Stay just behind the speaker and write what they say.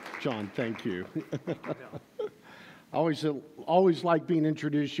John, thank you. I always like being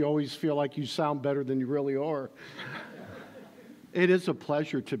introduced. You always feel like you sound better than you really are. It is a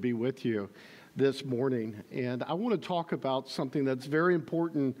pleasure to be with you this morning. And I want to talk about something that's very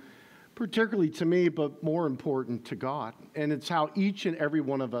important, particularly to me, but more important to God. And it's how each and every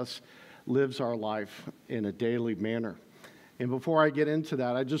one of us lives our life in a daily manner. And before I get into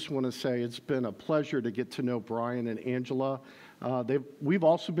that, I just want to say it's been a pleasure to get to know Brian and Angela. We've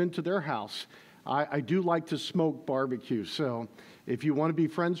also been to their house. I do like to smoke barbecue, so if you want to be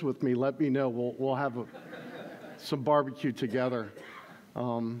friends with me, let me know. We'll have some barbecue together.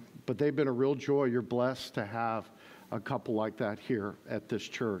 But they've been a real joy. You're blessed to have a couple like that here at this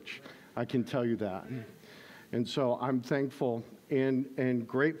church. I can tell you that. And so I'm thankful and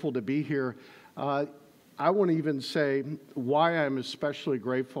grateful to be here. I want to even say why I'm especially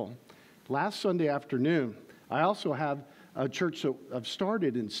grateful. Last Sunday afternoon, I also have a church that I've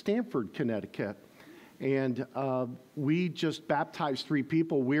started in Stamford, Connecticut. And we just baptized 3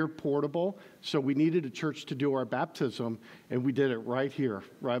 people. We're portable, so we needed a church to do our baptism, and we did it right here,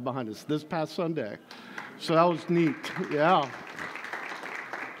 right behind us, this past Sunday. So that was neat, yeah.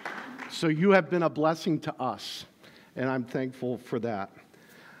 So you have been a blessing to us, and I'm thankful for that.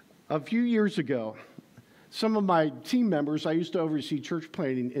 A few years ago, some of my team members, I used to oversee church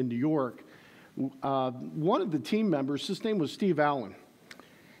planting in New York. One of the team members, his name was Steve Allen.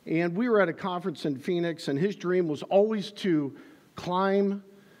 And we were at a conference in Phoenix, and his dream was always to climb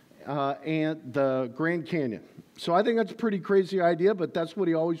the Grand Canyon. So I think that's a pretty crazy idea, but that's what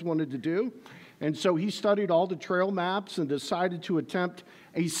he always wanted to do. And so he studied all the trail maps and decided to attempt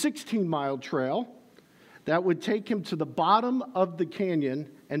a 16-mile trail that would take him to the bottom of the canyon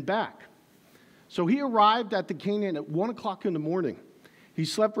and back. So he arrived at the canyon at 1 o'clock in the morning. He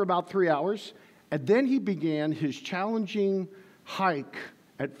slept for about 3 hours, and then he began his challenging hike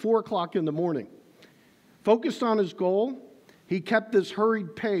at 4 o'clock in the morning. Focused on his goal, he kept this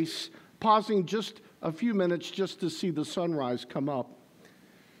hurried pace, pausing just a few minutes just to see the sunrise come up.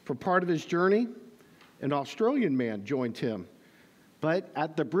 For part of his journey, an Australian man joined him. But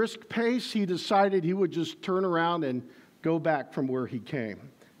at the brisk pace, he decided he would just turn around and go back from where he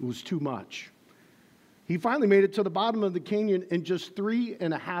came. It was too much. He finally made it to the bottom of the canyon in just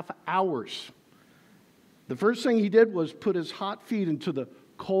 3.5 hours. The first thing he did was put his hot feet into the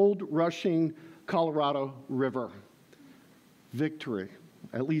cold, rushing Colorado River. Victory,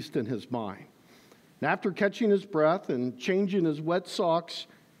 at least in his mind. And after catching his breath and changing his wet socks,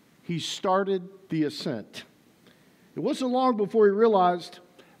 he started the ascent. It wasn't long before he realized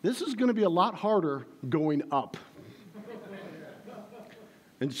this is going to be a lot harder going up.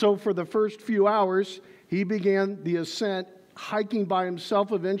 And so for the first few hours, he began the ascent, hiking by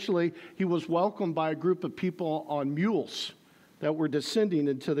himself. Eventually, he was welcomed by a group of people on mules that were descending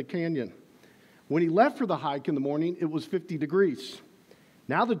into the canyon. When he left for the hike in the morning, it was 50 degrees.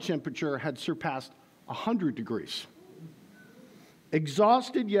 Now the temperature had surpassed 100 degrees.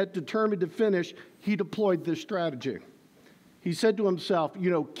 Exhausted yet determined to finish, he deployed this strategy. He said to himself,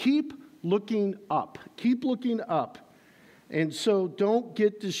 keep looking up. Keep looking up. And so don't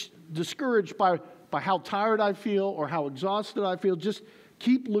get discouraged by how tired I feel or how exhausted I feel. Just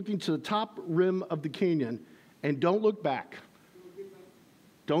keep looking to the top rim of the canyon and don't look back.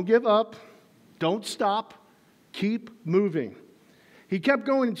 Don't give up. Don't stop. Keep moving. He kept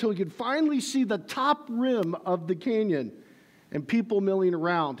going until he could finally see the top rim of the canyon and people milling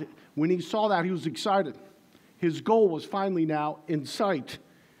around. When he saw that, he was excited. His goal was finally now in sight.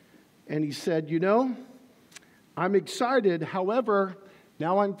 And he said, I'm excited. However,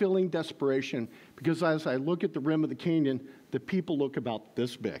 now I'm feeling desperation because as I look at the rim of the canyon, the people look about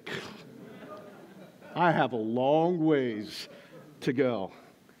this big. I have a long ways to go.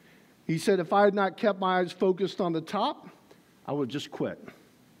 He said, if I had not kept my eyes focused on the top, I would just quit.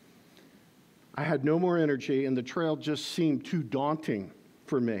 I had no more energy, and the trail just seemed too daunting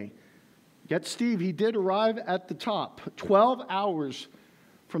for me. Yet Steve, he did arrive at the top, 12 hours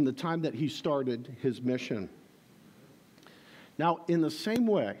from the time that he started his mission. Now, in the same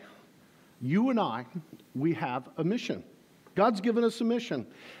way, you and I, we have a mission. God's given us a mission.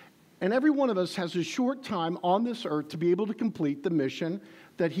 And every one of us has a short time on this earth to be able to complete the mission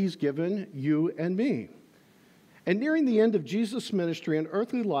that he's given you and me. And nearing the end of Jesus' ministry and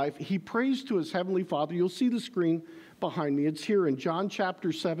earthly life, he prays to his heavenly Father. You'll see the screen behind me. It's here in John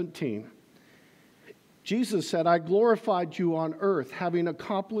chapter 17. Jesus said, I glorified you on earth, having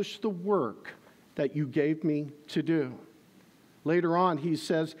accomplished the work that you gave me to do. Later on, he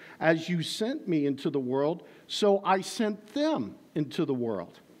says, as you sent me into the world, so I sent them into the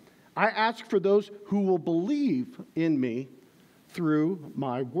world. I ask for those who will believe in me through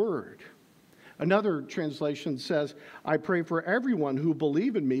my word. Another translation says, I pray for everyone who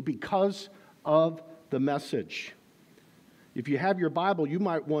believe in me because of the message. If you have your Bible, you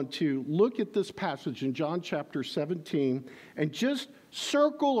might want to look at this passage in John chapter 17 and just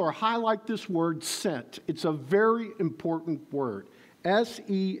circle or highlight this word sent. It's a very important word.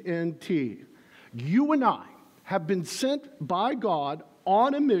 S-E-N-T. You and I have been sent by God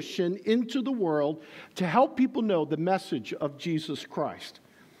on a mission into the world to help people know the message of Jesus Christ.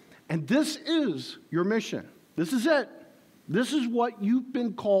 And this is your mission. This is it. This is what you've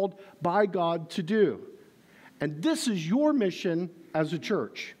been called by God to do. And this is your mission as a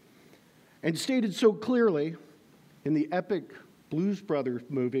church. And stated so clearly in the epic Blues Brothers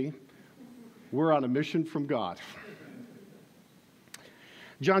movie, we're on a mission from God.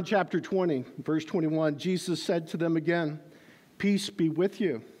 John chapter 20, verse 21, Jesus said to them again, peace be with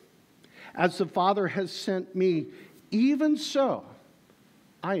you. As the Father has sent me, even so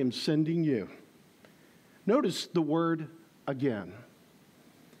I am sending you. Notice the word again.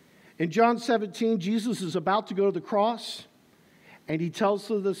 In John 17, Jesus is about to go to the cross, and he tells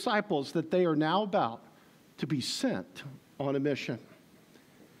the disciples that they are now about to be sent on a mission.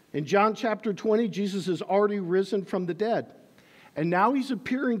 In John chapter 20, Jesus has already risen from the dead, and now he's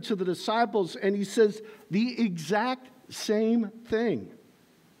appearing to the disciples, and he says the exact same thing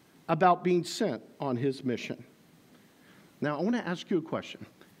about being sent on his mission. Now, I want to ask you a question.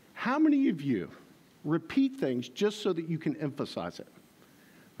 How many of you repeat things just so that you can emphasize it?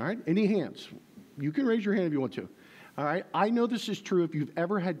 All right, any hands? You can raise your hand if you want to. All right, I know this is true if you've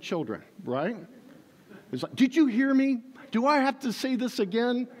ever had children, right? It's like, did you hear me? Do I have to say this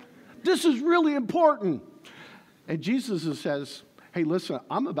again? This is really important. And Jesus says, hey, listen,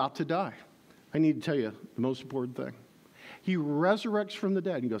 I'm about to die. I need to tell you the most important thing. He resurrects from the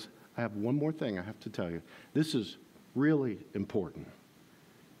dead and he goes, I have one more thing I have to tell you. This is really important.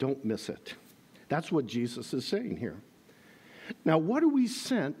 Don't miss it. That's what Jesus is saying here. Now, what are we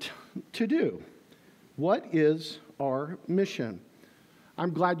sent to do? What is our mission?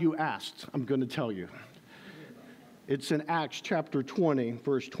 I'm glad you asked. I'm going to tell you. It's in Acts chapter 20,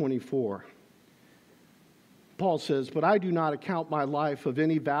 verse 24. Paul says, but I do not account my life of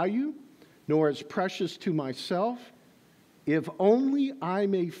any value, nor as precious to myself, if only I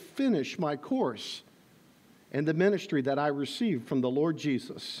may finish my course and the ministry that I received from the Lord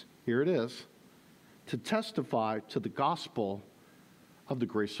Jesus. Here it is. To testify to the gospel of the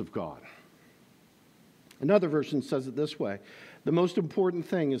grace of God. Another version says it this way. The most important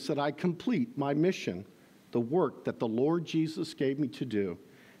thing is that I complete my mission, the work that the Lord Jesus gave me to do,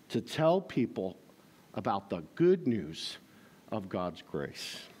 to tell people about the good news of God's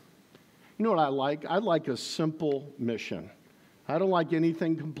grace. You know what I like? I like a simple mission. I don't like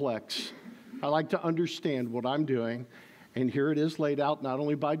anything complex. I like to understand what I'm doing. And here it is laid out not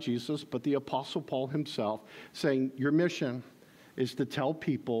only by Jesus, but the Apostle Paul himself, saying your mission is to tell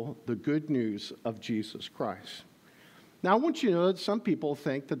people the good news of Jesus Christ. Now, I want you to know that some people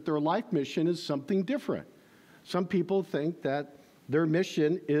think that their life mission is something different. Some people think that their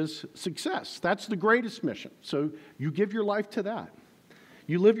mission is success. That's the greatest mission. So you give your life to that.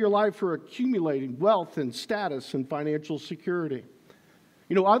 You live your life for accumulating wealth and status and financial security.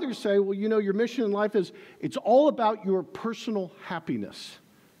 You know, others say, well, you know, your mission in life is, it's all about your personal happiness.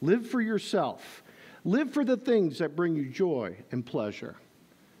 Live for yourself. Live for the things that bring you joy and pleasure.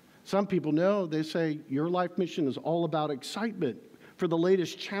 Some people know, they say, your life mission is all about excitement for the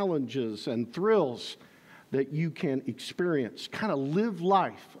latest challenges and thrills that you can experience. Kind of live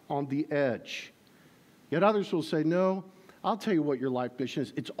life on the edge. Yet others will say, no, I'll tell you what your life mission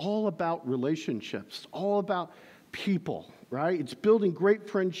is. It's all about relationships. It's all about people. Right? It's building great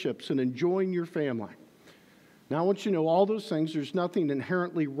friendships and enjoying your family. Now, I want you to know all those things, there's nothing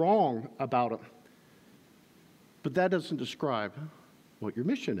inherently wrong about them. But that doesn't describe what your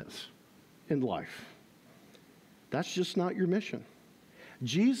mission is in life. That's just not your mission.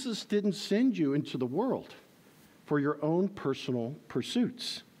 Jesus didn't send you into the world for your own personal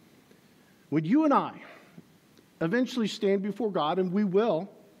pursuits. When you and I eventually stand before God, and we will,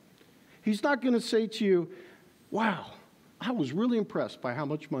 He's not going to say to you, wow, I was really impressed by how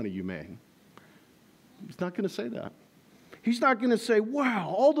much money you made. He's not going to say that. He's not going to say,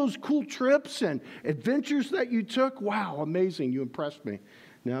 wow, all those cool trips and adventures that you took, wow, amazing, you impressed me.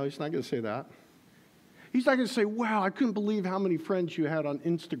 No, he's not going to say that. He's not going to say, wow, I couldn't believe how many friends you had on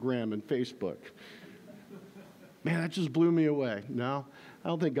Instagram and Facebook. Man, that just blew me away. No, I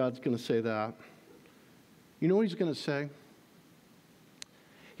don't think God's going to say that. You know what he's going to say?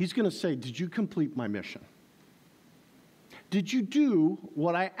 He's going to say, did you complete my mission? Did you do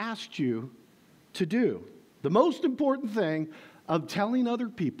what I asked you to do? The most important thing of telling other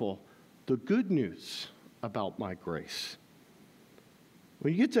people the good news about my grace.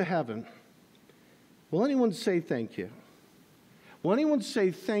 When you get to heaven, will anyone say thank you? Will anyone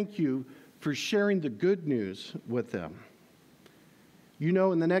say thank you for sharing the good news with them? You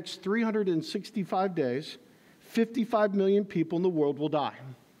know, in the next 365 days, 55 million people in the world will die.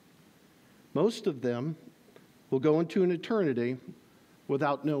 Most of them will go into an eternity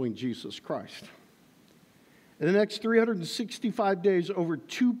without knowing Jesus Christ. In the next 365 days, over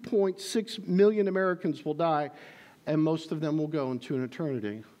 2.6 million Americans will die, and most of them will go into an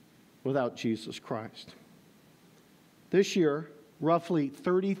eternity without Jesus Christ. This year, roughly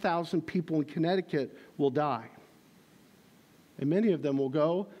 30,000 people in Connecticut will die, and many of them will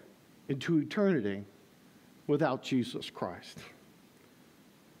go into eternity without Jesus Christ.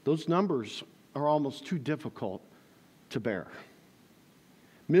 Those numbers are almost too difficult to bear.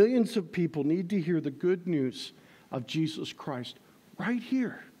 Millions of people need to hear the good news of Jesus Christ right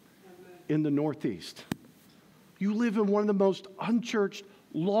here in the Northeast. You live in one of the most unchurched,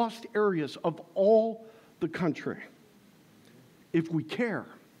 lost areas of all the country. If we care,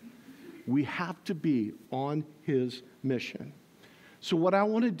 we have to be on his mission. So what I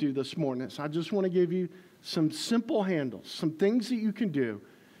want to do this morning is I just want to give you some simple handles, some things that you can do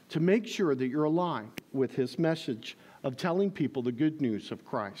to make sure that you're aligned with his message of telling people the good news of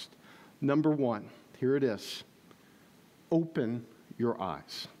Christ. Number one, here it is. Open your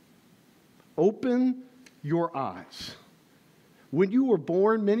eyes. Open your eyes. When you were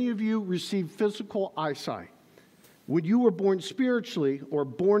born, many of you received physical eyesight. When you were born spiritually or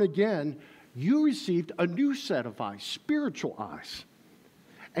born again, you received a new set of eyes, spiritual eyes.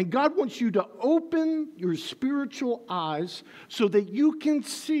 And God wants you to open your spiritual eyes so that you can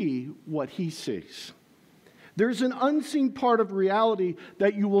see what he sees. There's an unseen part of reality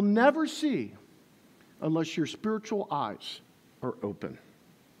that you will never see unless your spiritual eyes are open.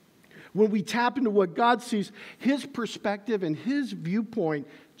 When we tap into what God sees, his perspective and his viewpoint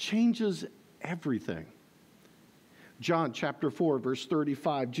changes everything. John chapter 4, verse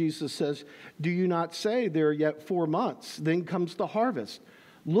 35, Jesus says, "Do you not say there are yet 4 months? Then comes the harvest.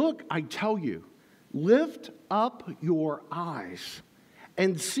 Look, I tell you, lift up your eyes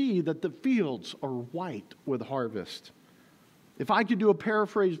and see that the fields are white with harvest." If I could do a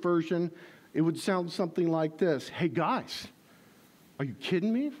paraphrase version, it would sound something like this. Hey guys, are you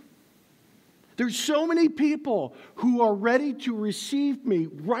kidding me? There's so many people who are ready to receive me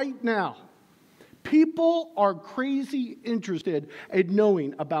right now. People are crazy interested in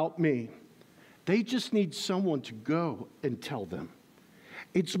knowing about me. They just need someone to go and tell them.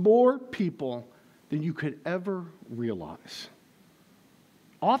 It's more people than you could ever realize.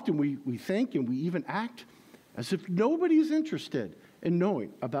 Often we think and we even act as if nobody's interested in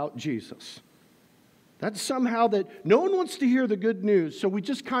knowing about Jesus. That's somehow that no one wants to hear the good news, so we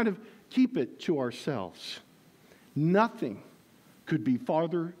just kind of keep it to ourselves. Nothing could be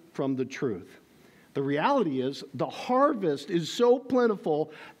farther from the truth. The reality is the harvest is so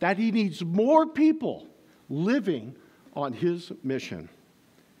plentiful that he needs more people living on his mission.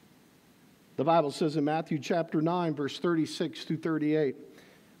 The Bible says in Matthew chapter 9, verse 36 through 38,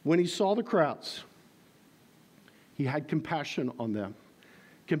 when he saw the crowds, he had compassion on them.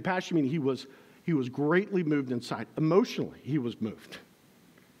 Compassion meaning he was greatly moved inside. Emotionally, he was moved.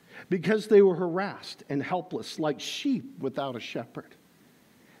 Because they were harassed and helpless, like sheep without a shepherd.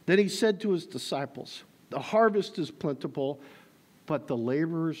 Then he said to his disciples, "The harvest is plentiful, but the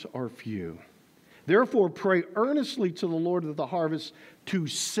laborers are few. Therefore, pray earnestly to the Lord of the harvest to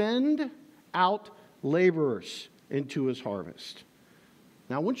send out laborers into his harvest."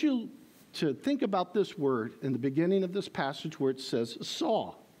 Now, I want you to think about this word in the beginning of this passage where it says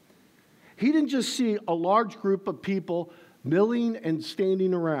saw. He didn't just see a large group of people milling and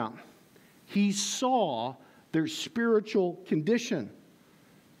standing around. He saw their spiritual condition.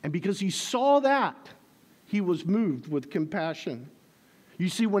 And because he saw that, he was moved with compassion. You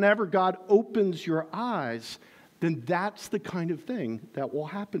see, whenever God opens your eyes, then that's the kind of thing that will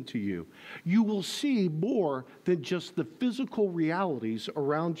happen to you. You will see more than just the physical realities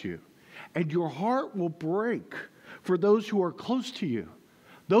around you. And your heart will break for those who are close to you,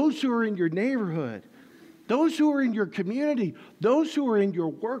 those who are in your neighborhood, those who are in your community, those who are in your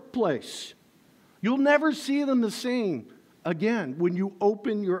workplace. You'll never see them the same again when you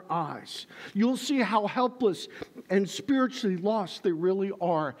open your eyes. You'll see how helpless and spiritually lost they really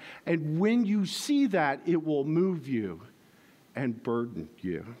are. And when you see that, it will move you and burden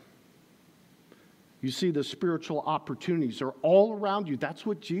you. You see, the spiritual opportunities are all around you. That's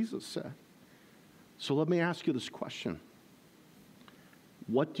what Jesus said. So let me ask you this question.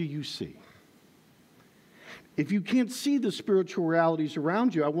 What do you see? If you can't see the spiritual realities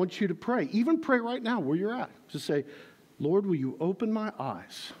around you, I want you to pray. Even pray right now where you're at. Just say, Lord, will you open my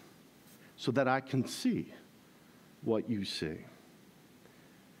eyes so that I can see what you see?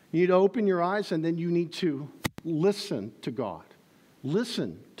 You need to open your eyes, and then you need to listen to God.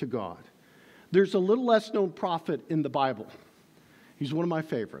 Listen to God. There's a little less known prophet in the Bible. He's one of my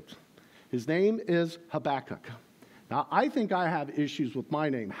favorites. His name is Habakkuk. Now, I think I have issues with my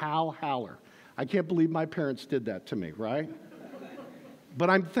name, Hal Haller. I can't believe my parents did that to me, right? But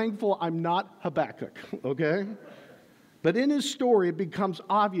I'm thankful I'm not Habakkuk, okay? But in his story, it becomes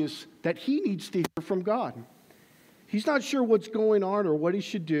obvious that he needs to hear from God. He's not sure what's going on or what he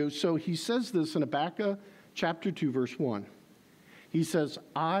should do, so he says this in Habakkuk chapter 2, verse 1. He says,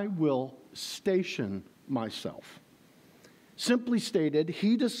 I will station myself. Simply stated,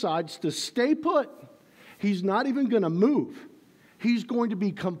 he decides to stay put. He's not even going to move. He's going to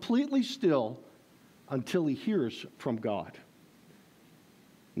be completely still until he hears from God.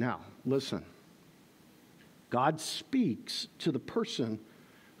 Now, listen. God speaks to the person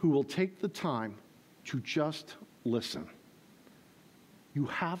who will take the time to just listen. You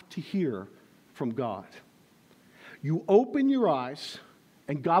have to hear from God. You open your eyes,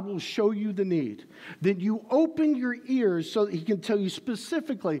 and God will show you the need. Then you open your ears so that he can tell you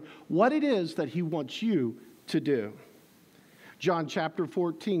specifically what it is that he wants you to do. John chapter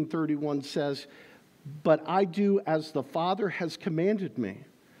 14:31 says, but I do as the Father has commanded me,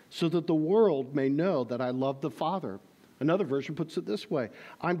 so that the world may know that I love the Father. Another version puts it this way,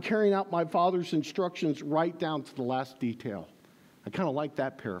 I'm carrying out my Father's instructions right down to the last detail. I kind of like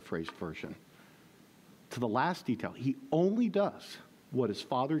that paraphrased version. To the last detail. He only does what his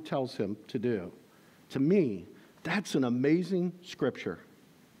Father tells him to do. To me, that's an amazing scripture.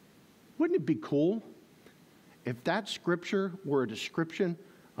 Wouldn't it be cool if that scripture were a description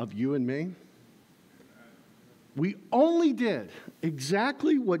of you and me? We only did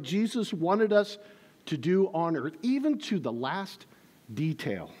exactly what Jesus wanted us to do on earth, even to the last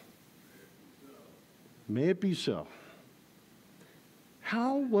detail. May it be so.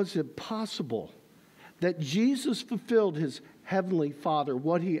 How was it possible that Jesus fulfilled his heavenly Father,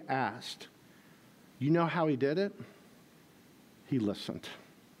 what he asked? You know how he did it? He listened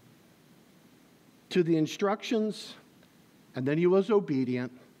to the instructions, and then he was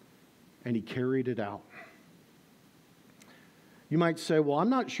obedient, and he carried it out. You might say, well, I'm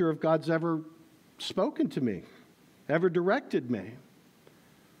not sure if God's ever spoken to me, ever directed me.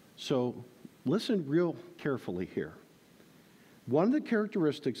 So listen real carefully here. One of the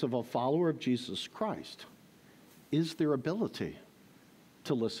characteristics of a follower of Jesus Christ is their ability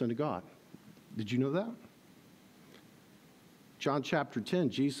to listen to God. Did you know that? John chapter 10,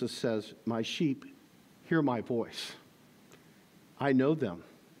 Jesus says, my sheep hear my voice. I know them,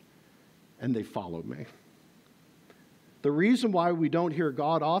 and they follow me. The reason why we don't hear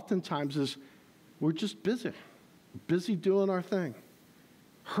God oftentimes is we're just busy doing our thing.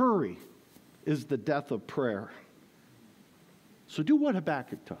 Hurry is the death of prayer. So do what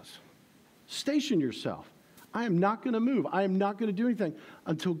Habakkuk does. Station yourself. I am not going to move. I am not going to do anything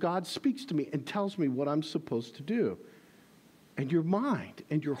until God speaks to me and tells me what I'm supposed to do. And your mind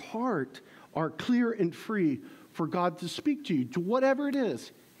and your heart are clear and free for God to speak to you, to whatever it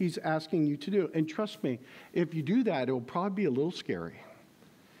is he's asking you to do. And trust me, if you do that, it will probably be a little scary,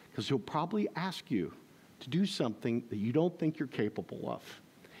 because he'll probably ask you to do something that you don't think you're capable of.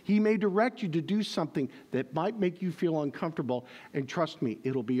 He may direct you to do something that might make you feel uncomfortable, and trust me,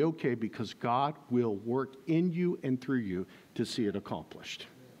 it'll be okay, because God will work in you and through you to see it accomplished.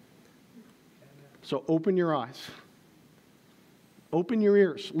 So open your eyes. Open your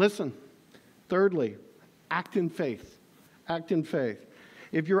ears. Listen. Thirdly, act in faith. Act in faith.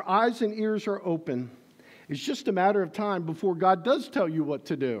 If your eyes and ears are open, it's just a matter of time before God does tell you what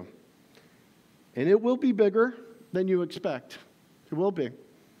to do. And it will be bigger than you expect. It will be.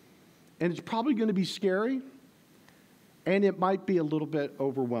 And it's probably going to be scary, and it might be a little bit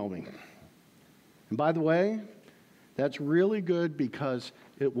overwhelming. And by the way, that's really good, because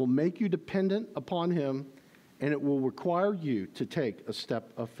it will make you dependent upon him, and it will require you to take a step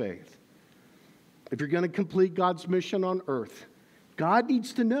of faith. If you're going to complete God's mission on earth, God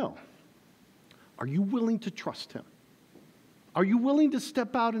needs to know, are you willing to trust him? Are you willing to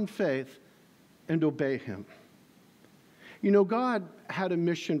step out in faith and obey him? You know, God had a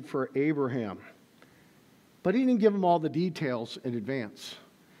mission for Abraham, but he didn't give him all the details in advance.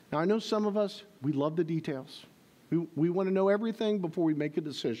 Now, I know some of us, we love the details. We want to know everything before we make a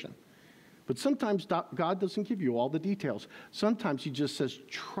decision. But sometimes God doesn't give you all the details. Sometimes he just says,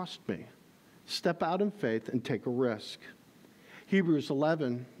 trust me. Step out in faith and take a risk. Hebrews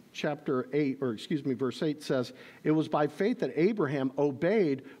 11, chapter 8, verse 8 says, "It was by faith that Abraham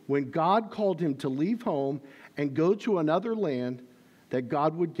obeyed when God called him to leave home and go to another land that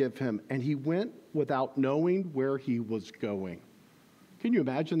God would give him. And he went without knowing where he was going." Can you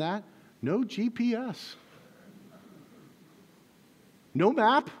imagine that? No GPS. No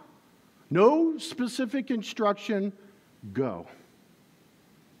map. No specific instruction. Go.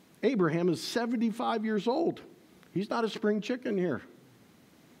 Abraham is 75 years old. He's not a spring chicken here.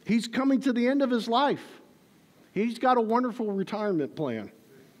 He's coming to the end of his life. He's got a wonderful retirement plan.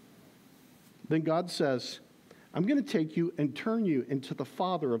 Then God says, "I'm going to take you and turn you into the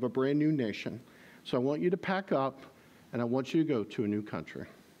father of a brand new nation. So I want you to pack up and I want you to go to a new country."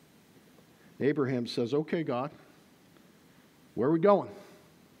 Abraham says, "Okay, God, where are we going?"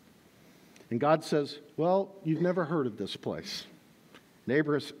 And God says, "Well, you've never heard of this place."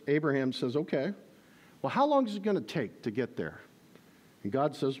 And Abraham says, "Okay, well, how long is it going to take to get there?" And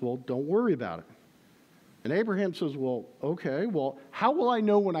God says, "Well, don't worry about it." And Abraham says, "Well, okay, well, how will I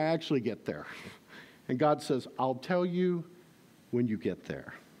know when I actually get there?" And God says, "I'll tell you when you get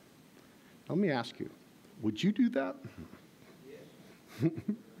there." Let me ask you, would you do that? Yes.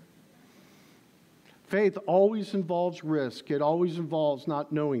 Faith always involves risk. It always involves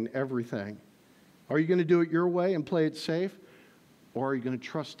not knowing everything. Are you going to do it your way and play it safe? Or are you going to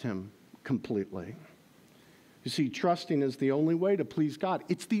trust him completely? You see, trusting is the only way to please God.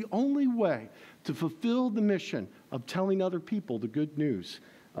 It's the only way to fulfill the mission of telling other people the good news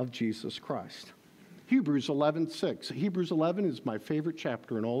of Jesus Christ. Hebrews 11:6. Hebrews 11 is my favorite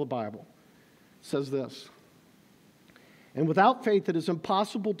chapter in all the Bible. It says this: "And without faith it is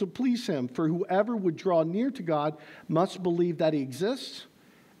impossible to please him, for whoever would draw near to God must believe that he exists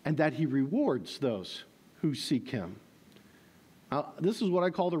and that he rewards those who seek him." This is what I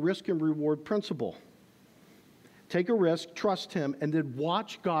call the risk and reward principle. Take a risk, trust him, and then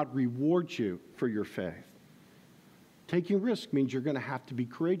watch God reward you for your faith. Taking risk means you're going to have to be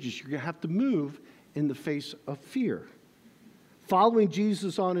courageous. You're going to have to move in the face of fear. Following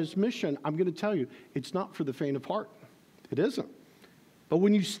Jesus on his mission, I'm going to tell you, it's not for the faint of heart. It isn't. But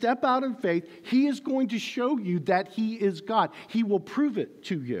when you step out in faith, he is going to show you that he is God. He will prove it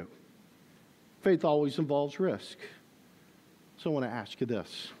to you. Faith always involves risk. So I want to ask you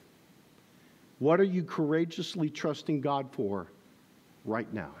this. What are you courageously trusting God for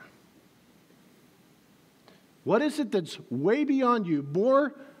right now? What is it that's way beyond you,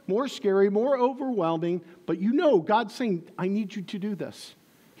 more scary, more overwhelming, but you know God's saying, "I need you to do this."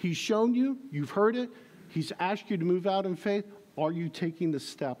 He's shown you, you've heard it, he's asked you to move out in faith. Are you taking the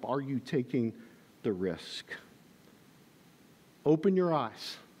step? Are you taking the risk? Open your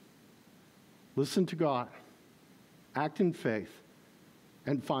eyes. Listen to God. Act in faith.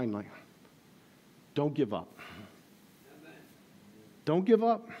 And finally, don't give up. Amen. Don't give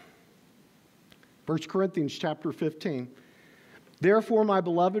up. 1 Corinthians chapter 15. "Therefore, my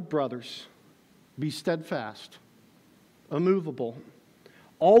beloved brothers, be steadfast, immovable,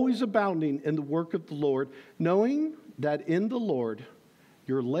 always abounding in the work of the Lord, knowing that in the Lord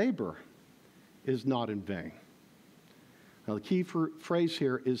your labor is not in vain." Now, the key phrase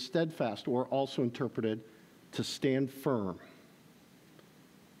here is steadfast, or also interpreted to stand firm.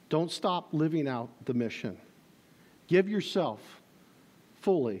 Don't stop living out the mission. Give yourself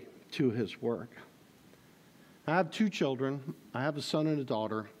fully to his work. I have 2 children. I have a son and a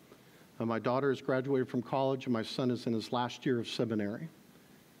daughter. My daughter has graduated from college, and my son is in his last year of seminary.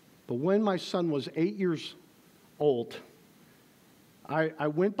 But when my son was 8 years old, I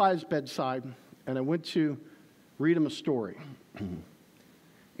went by his bedside, and I went to read him a story.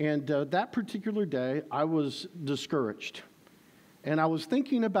 And that particular day, I was discouraged. And I was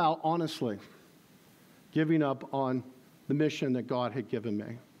thinking about, honestly, giving up on the mission that God had given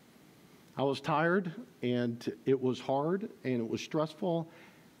me. I was tired, and it was hard, and it was stressful,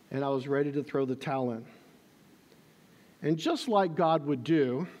 and I was ready to throw the towel in. And just like God would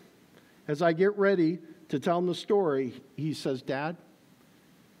do, as I get ready to tell him the story, he says, "Dad,"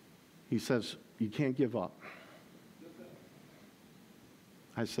 he says, "you can't give up."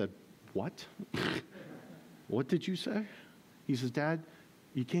 I said, "What?" "What did you say?" He says, "Dad,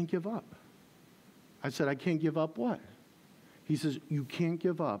 you can't give up." I said, "I can't give up what?" He says, "You can't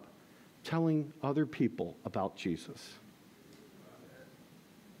give up telling other people about Jesus."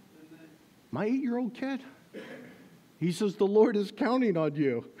 My 8-year-old kid. He says, "The Lord is counting on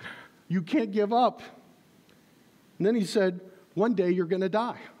you. You can't give up." And then he said, "One day you're going to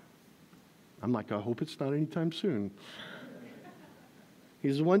die." I'm like, "I hope it's not anytime soon." He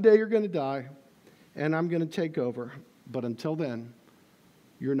says, "One day you're going to die, and I'm going to take over. But until then,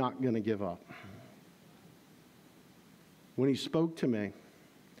 you're not going to give up." When he spoke to me,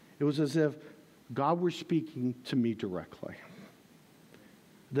 It was as if God were speaking to me directly.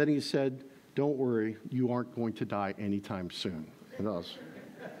 Then he said, don't worry, you aren't going to die anytime soon. And I was...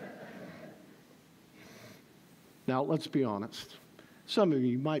 Now, let's be honest. Some of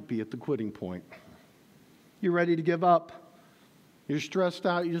you might be at the quitting point. You're ready to give up. You're stressed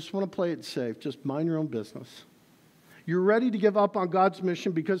out. You just want to play it safe. Just mind your own business. You're ready to give up on God's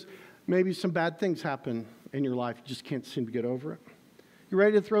mission because maybe some bad things happen in your life. You just can't seem to get over it. You're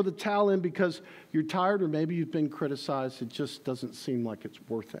ready to throw the towel in because you're tired, or maybe you've been criticized. It just doesn't seem like it's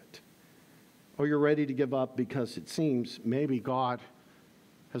worth it. Or you're ready to give up because it seems maybe God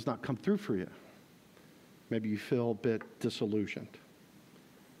has not come through for you. Maybe you feel a bit disillusioned.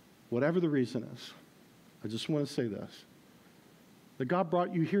 Whatever the reason is, I just want to say this, that God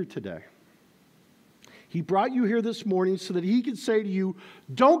brought you here today. He brought you here this morning so that he could say to you,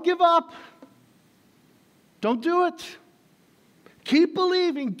 don't give up. Don't do it. Keep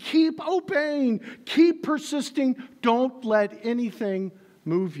believing, keep obeying, keep persisting. Don't let anything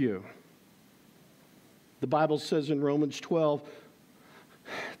move you. The Bible says in Romans 12,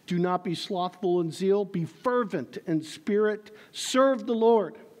 do not be slothful in zeal, be fervent in spirit, serve the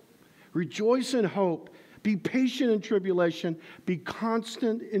Lord. Rejoice in hope, be patient in tribulation, be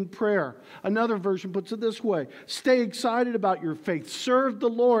constant in prayer. Another version puts it this way, stay excited about your faith, serve the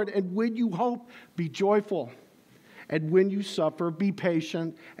Lord, and when you hope, be joyful. And when you suffer, be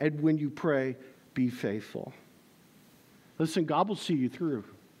patient. And when you pray, be faithful. Listen, God will see you through.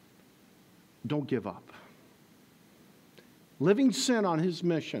 Don't give up. Living sin on his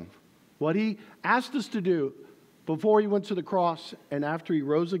mission, what he asked us to do before he went to the cross and after he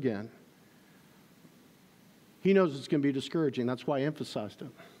rose again, he knows it's going to be discouraging. That's why I emphasized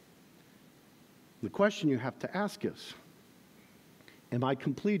it. The question you have to ask is, am I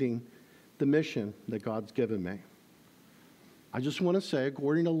completing the mission that God's given me? I just want to say,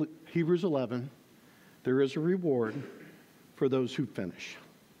 according to Hebrews 11, there is a reward for those who finish.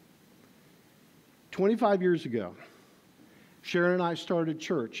 25 years ago, Sharon and I started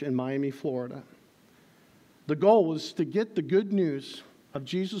church in Miami, Florida. The goal was to get the good news of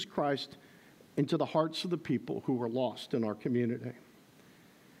Jesus Christ into the hearts of the people who were lost in our community.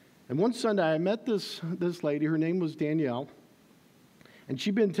 And one Sunday, I met this lady. Her name was Danielle. And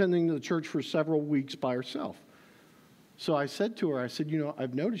she'd been attending the church for several weeks by herself. So I said to her, I said,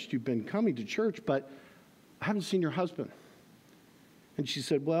 I've noticed you've been coming to church, but I haven't seen your husband. And she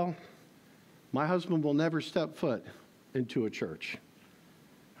said, well, my husband will never step foot into a church.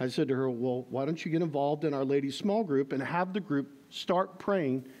 I said to her, well, why don't you get involved in our ladies' small group and have the group start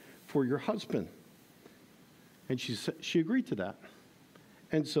praying for your husband? And she agreed to that.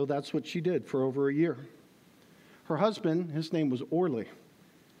 And so that's what she did for over a year. Her husband, his name was Orly.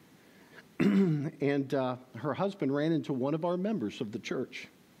 And her husband ran into one of our members of the church.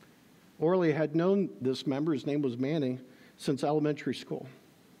 Orly had known this member, his name was Manny, since elementary school.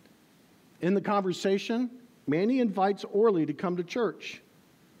 In the conversation, Manny invites Orly to come to church.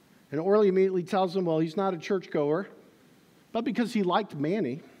 And Orly immediately tells him, well, he's not a churchgoer. But because he liked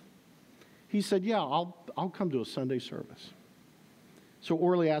Manny, he said, yeah, I'll come to a Sunday service. So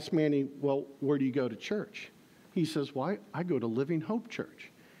Orly asked Manny, well, where do you go to church? He says, well, I go to Living Hope Church.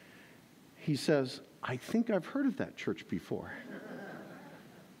 He says, I think I've heard of that church before.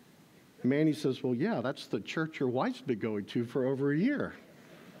 Manny says, well, yeah, that's the church your wife's been going to for over a year.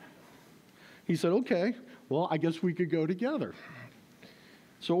 He said, okay, well, I guess we could go together.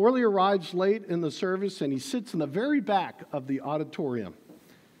 So Orly arrives late in the service, and he sits in the very back of the auditorium.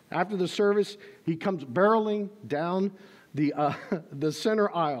 After the service, he comes barreling down the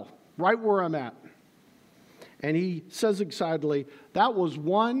center aisle, right where I'm at. And he says excitedly, that was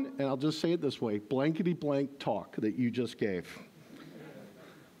one, and I'll just say it this way, blankety-blank talk that you just gave.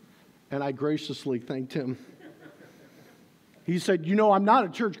 And I graciously thanked him. He said, I'm not a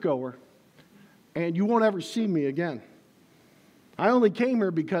churchgoer, and you won't ever see me again. I only came here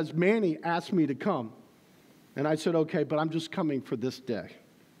because Manny asked me to come. And I said, okay, but I'm just coming for this day.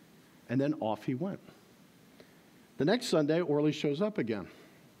 And then off he went. The next Sunday, Orly shows up again.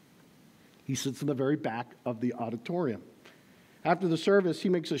 He sits in the very back of the auditorium. After the service, he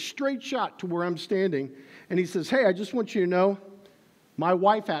makes a straight shot to where I'm standing, and he says, hey, I just want you to know, my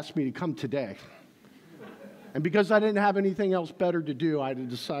wife asked me to come today. And because I didn't have anything else better to do, I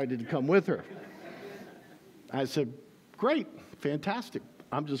decided to come with her. I said, great, fantastic.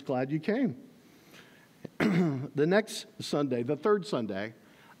 I'm just glad you came. The next Sunday, the third Sunday,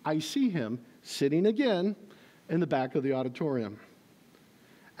 I see him sitting again in the back of the auditorium.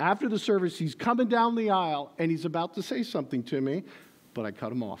 After the service, he's coming down the aisle, and he's about to say something to me, but I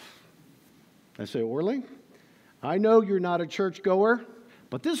cut him off. I say, Orly, I know you're not a churchgoer,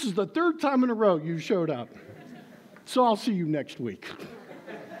 But this is the third time in a row you showed up. So I'll see you next week.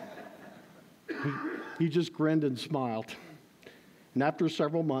 He just grinned and smiled. And after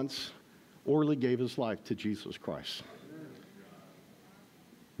several months, Orly gave his life to Jesus Christ.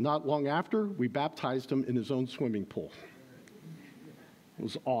 Not long after, we baptized him in his own swimming pool. It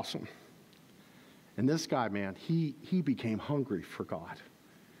was awesome. And this guy, man, he became hungry for God.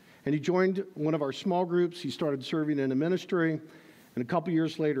 And he joined one of our small groups. He started serving in a ministry. And a couple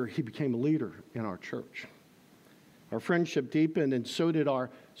years later, he became a leader in our church. Our friendship deepened, and so did our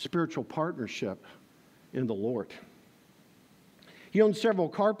spiritual partnership in the Lord. He owned several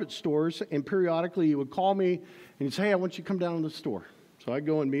carpet stores, and periodically he would call me, and he'd say, hey, I want you to come down to the store. So I'd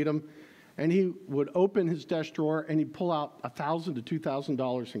go and meet him, and he would open his desk drawer, and he'd pull out $1,000 to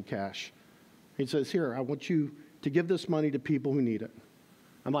 $2,000 in cash. He says, here, I want you to give this money to people who need it.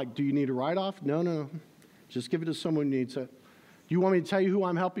 I'm like, do you need a write-off? No. Just give it to someone who needs it. Do you want me to tell you who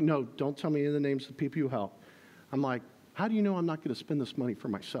I'm helping? No, don't tell me any of the names of the people you help. I'm like, how do you know I'm not going to spend this money for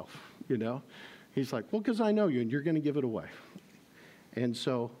myself, you know? He's like, well, because I know you, and you're going to give it away. And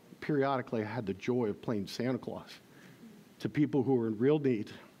so periodically I had the joy of playing Santa Claus to people who were in real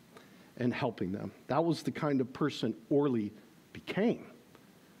need and helping them. That was the kind of person Orly became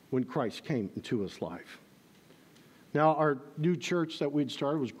when Christ came into his life. Now, our new church that we'd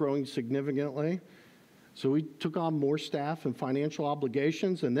started was growing significantly. So we took on more staff and financial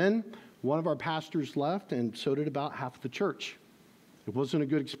obligations, and then one of our pastors left, and so did about half of the church. It wasn't a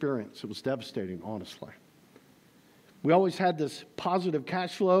good experience. It was devastating, honestly. We always had this positive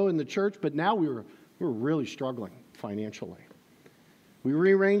cash flow in the church, but now we were really struggling financially. We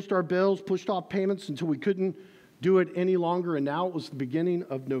rearranged our bills, pushed off payments until we couldn't do it any longer, and now it was the beginning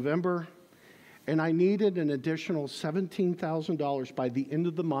of November, and I needed an additional $17,000 by the end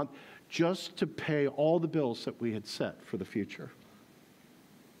of the month just to pay all the bills that we had set for the future.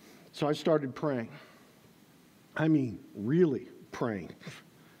 So I started praying. I mean, really praying.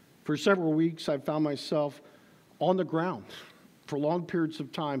 For several weeks, I found myself on the ground for long periods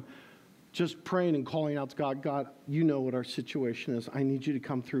of time, just praying and calling out to God, God, you know what our situation is. I need you to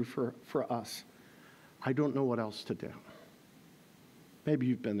come through for us. I don't know what else to do. Maybe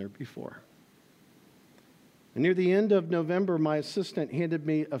you've been there before. And near the end of November, my assistant handed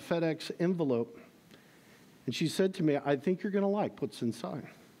me a FedEx envelope, and she said to me, I think you're going to like what's inside.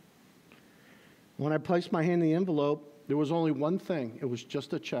 When I placed my hand in the envelope, there was only one thing. It was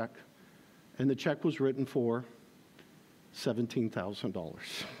just a check, and the check was written for $17,000.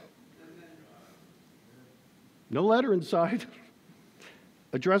 No letter inside.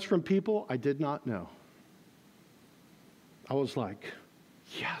 Addressed from people I did not know. I was like,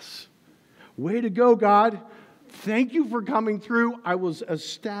 yes. Way to go, God. Thank you for coming through. I was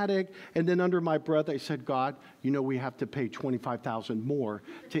ecstatic. And then under my breath, I said, God, you know we have to pay $25,000 more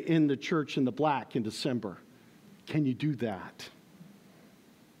to end the church in the black in December. Can you do that?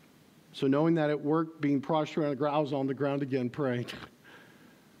 So knowing that it worked, being prostrate on the ground, I was on the ground again praying.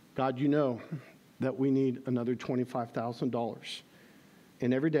 God, you know that we need another $25,000.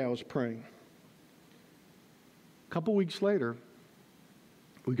 And every day I was praying. A couple weeks later,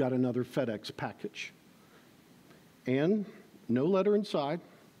 we got another FedEx package. And no letter inside,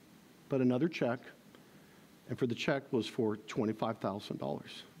 but another check. And for the check was for $25,000.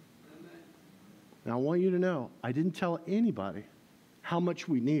 Now I want you to know, I didn't tell anybody how much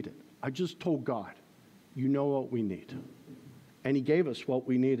we needed. I just told God, you know what we need. And he gave us what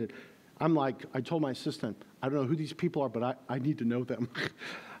we needed. I'm like, I told my assistant, I don't know who these people are, but I need to know them.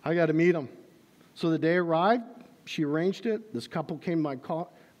 I got to meet them. So the day arrived, she arranged it. This couple came to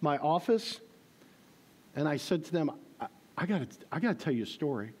my office, and I said to them, I got to tell you a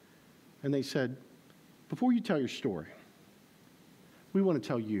story. And they said, before you tell your story, we want to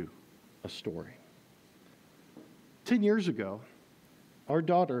tell you a story. 10 years ago, our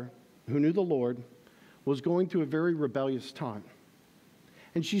daughter, who knew the Lord, was going through a very rebellious time.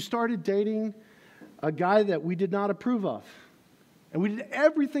 And she started dating a guy that we did not approve of. And we did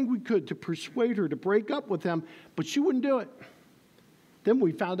everything we could to persuade her to break up with him, but she wouldn't do it. Then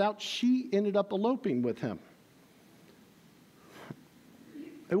we found out she ended up eloping with him.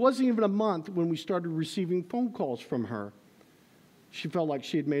 It wasn't even a month when we started receiving phone calls from her. She felt like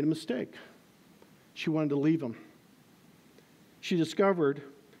she had made a mistake. She wanted to leave him. She discovered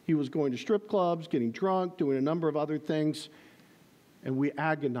he was going to strip clubs, getting drunk, doing a number of other things, and we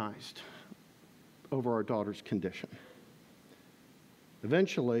agonized over our daughter's condition.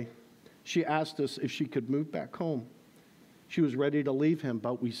 Eventually, she asked us if she could move back home. She was ready to leave him,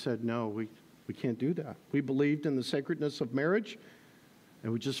 but we said, no, we can't do that. We believed in the sacredness of marriage,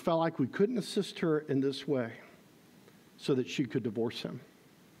 and we just felt like we couldn't assist her in this way so that she could divorce him.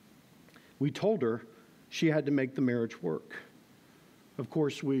 We told her she had to make the marriage work. Of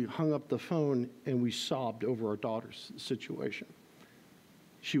course, we hung up the phone and we sobbed over our daughter's situation.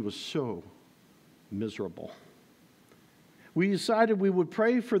 She was so miserable. We decided we would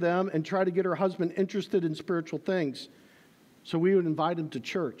pray for them and try to get her husband interested in spiritual things. So we would invite him to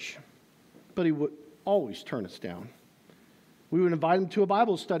church, but he would always turn us down. We would invite him to a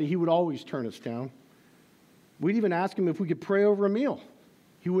Bible study. He would always turn us down. We'd even ask him if we could pray over a meal.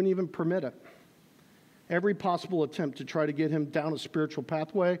 He wouldn't even permit it. Every possible attempt to try to get him down a spiritual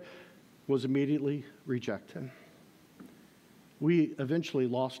pathway was immediately rejected. We eventually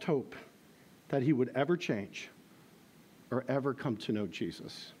lost hope that he would ever change or ever come to know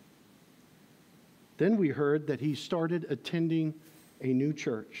Jesus. Then we heard that he started attending a new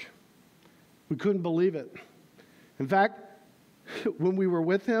church. We couldn't believe it. In fact, when we were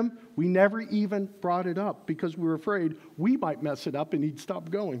with him, we never even brought it up because we were afraid we might mess it up and he'd stop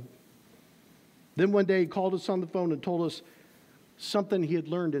going. Then one day he called us on the phone and told us something he had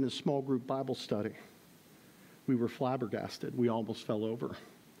learned in his small group Bible study. We were flabbergasted. We almost fell over.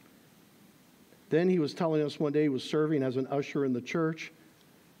 Then he was telling us one day he was serving as an usher in the church.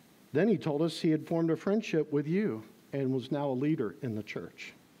 Then he told us he had formed a friendship with you and was now a leader in the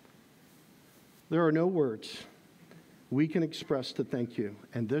church. There are no words we can express to thank you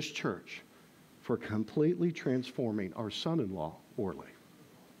and this church for completely transforming our son-in-law, Orly.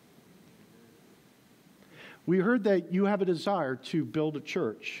 We heard that you have a desire to build a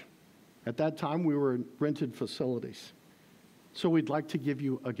church. At that time, we were in rented facilities. So we'd like to give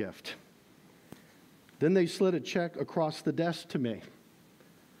you a gift. Then they slid a check across the desk to me.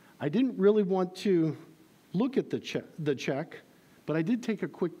 I didn't really want to look at the check, but I did take a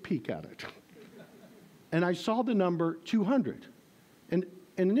quick peek at it. And I saw the number 200. And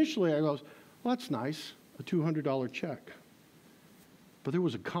initially I goes, well, that's nice, a $200 check. But there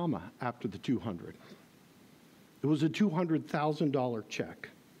was a comma after the 200. It was a $200,000 check.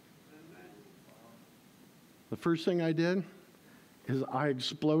 The first thing I did is I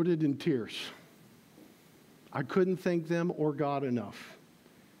exploded in tears. I couldn't thank them or God enough.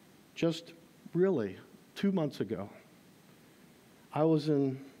 Just really 2 months ago, I was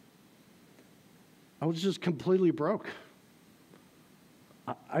just completely broke.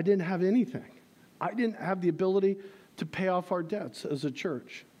 I didn't have anything. I didn't have the ability to pay off our debts as a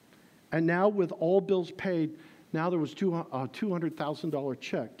church. And now with all bills paid, now there was a $200,000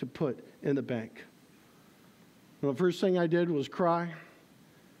 check to put in the bank. And the first thing I did was cry.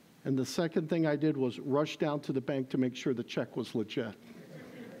 And the second thing I did was rush down to the bank to make sure the check was legit.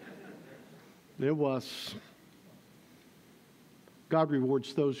 It was. God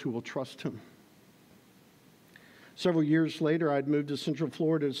rewards those who will trust him. Several years later, I'd moved to Central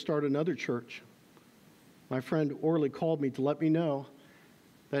Florida to start another church. My friend Orly called me to let me know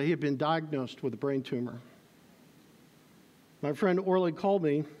that he had been diagnosed with a brain tumor. My friend Orly called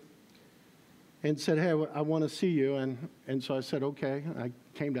me and said, hey, I want to see you. And so I said, okay. I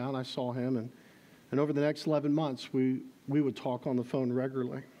came down, I saw him, and over the next 11 months, we would talk on the phone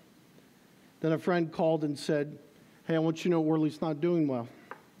regularly. Then a friend called and said, hey, I want you to know Orly's not doing well.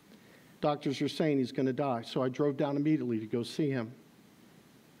 Doctors are saying he's going to die. So I drove down immediately to go see him.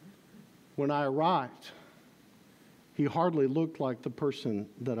 When I arrived, he hardly looked like the person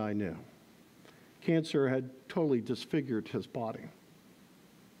that I knew. Cancer had totally disfigured his body.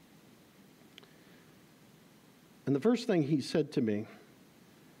 And the first thing he said to me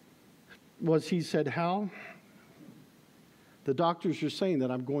was, he said, Hal, the doctors are saying that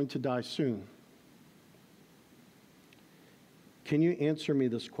I'm going to die soon. Can you answer me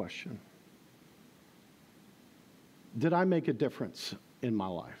this question? Did I make a difference in my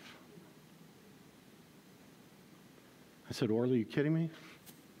life? I said, Orly, are you kidding me?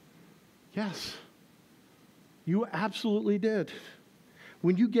 Yes, you absolutely did.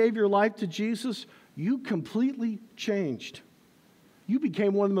 When you gave your life to Jesus, you completely changed. You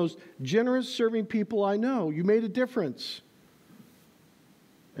became one of the most generous, serving people I know. You made a difference.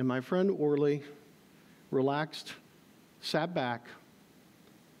 And my friend Orly relaxed, sat back,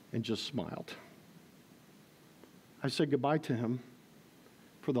 and just smiled. I said goodbye to him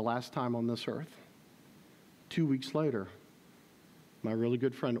for the last time on this earth. 2 weeks later, my really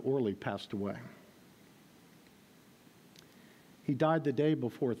good friend Orly passed away. He died the day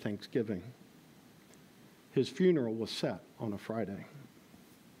before Thanksgiving. His funeral was set on a Friday.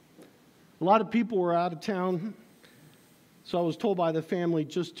 A lot of people were out of town, so I was told by the family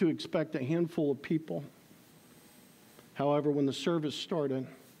just to expect a handful of people. However, when the service started,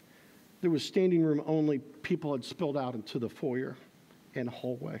 there was standing room only. People had spilled out into the foyer and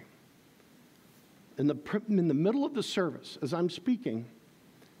hallway. In the middle of the service, as I'm speaking,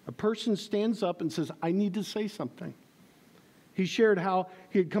 A person stands up and says, I need to say something. He shared how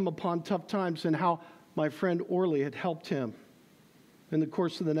he had come upon tough times and how my friend Orly had helped him. In the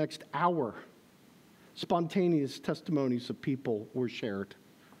course of the next hour, spontaneous testimonies of people were shared.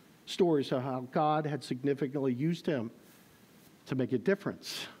 Stories of how God had significantly used him to make a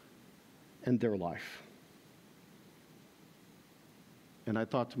difference in their life. And I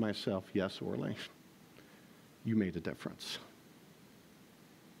thought to myself, yes, Orly, you made a difference.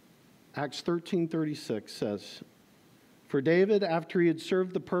 Acts 13:36 says, for David, after he had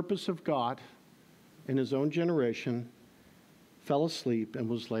served the purpose of God in his own generation, fell asleep and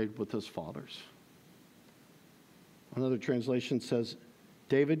was laid with his fathers. Another translation says,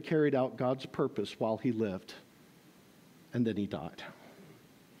 David carried out God's purpose while he lived, and then he died.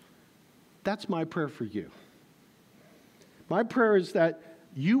 That's my prayer for you. My prayer is that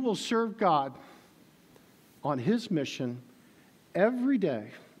you will serve God on his mission every day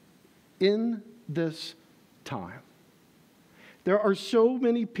in this time. There are so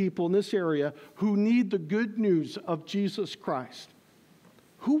many people in this area who need the good news of Jesus Christ.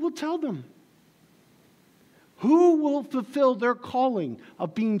 Who will tell them? Who will fulfill their calling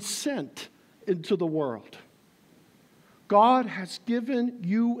of being sent into the world? God has given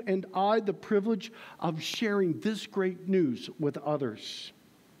you and I the privilege of sharing this great news with others.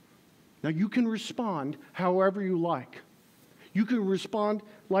 Now, you can respond however you like. You can respond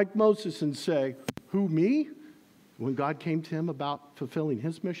like Moses and say, who, me? When God came to him about fulfilling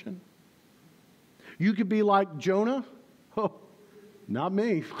his mission. You could be like Jonah. Oh, not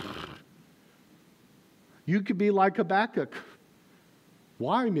me. You could be like Habakkuk.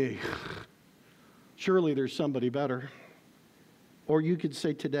 Why me? Surely there's somebody better. Or you could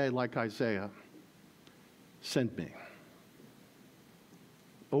say today, like Isaiah, send me.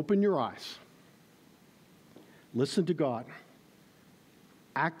 Open your eyes. Listen to God.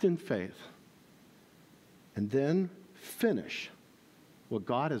 Act in faith. And then finish what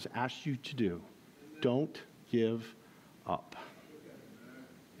God has asked you to do. Don't give up.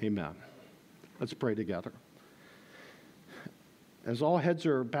 Amen. Let's pray together. As all heads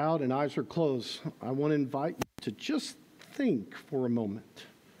are bowed and eyes are closed, I want to invite you to just think for a moment.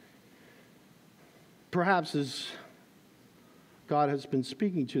 Perhaps as God has been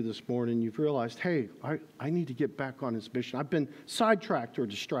speaking to you this morning, you've realized, hey, I need to get back on his mission. I've been sidetracked or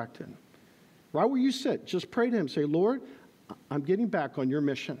distracted. Right where you sit, just pray to him. Say, Lord, I'm getting back on your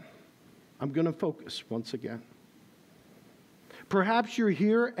mission. I'm going to focus once again. Perhaps you're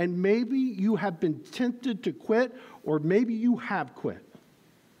here and maybe you have been tempted to quit, or maybe you have quit.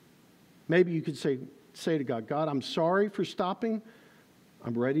 Maybe you could say to God, God, I'm sorry for stopping.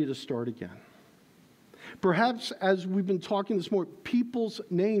 I'm ready to start again. Perhaps as we've been talking this morning, people's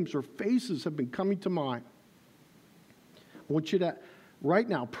names or faces have been coming to mind. I want you to right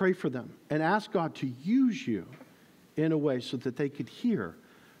now pray for them and ask God to use you in a way so that they could hear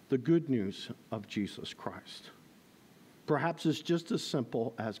the good news of Jesus Christ. Perhaps it's just as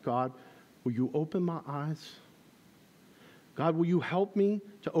simple as, God, will you open my eyes? God, will you help me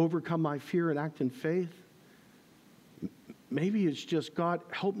to overcome my fear and act in faith? Maybe it's just, God,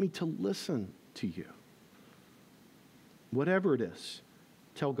 help me to listen to you. Whatever it is,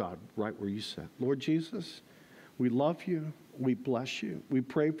 tell God right where you sit. Lord Jesus, we love you. We bless you. We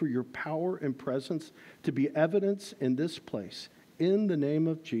pray for your power and presence to be evidence in this place. In the name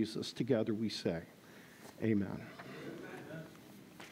of Jesus, together we say, amen.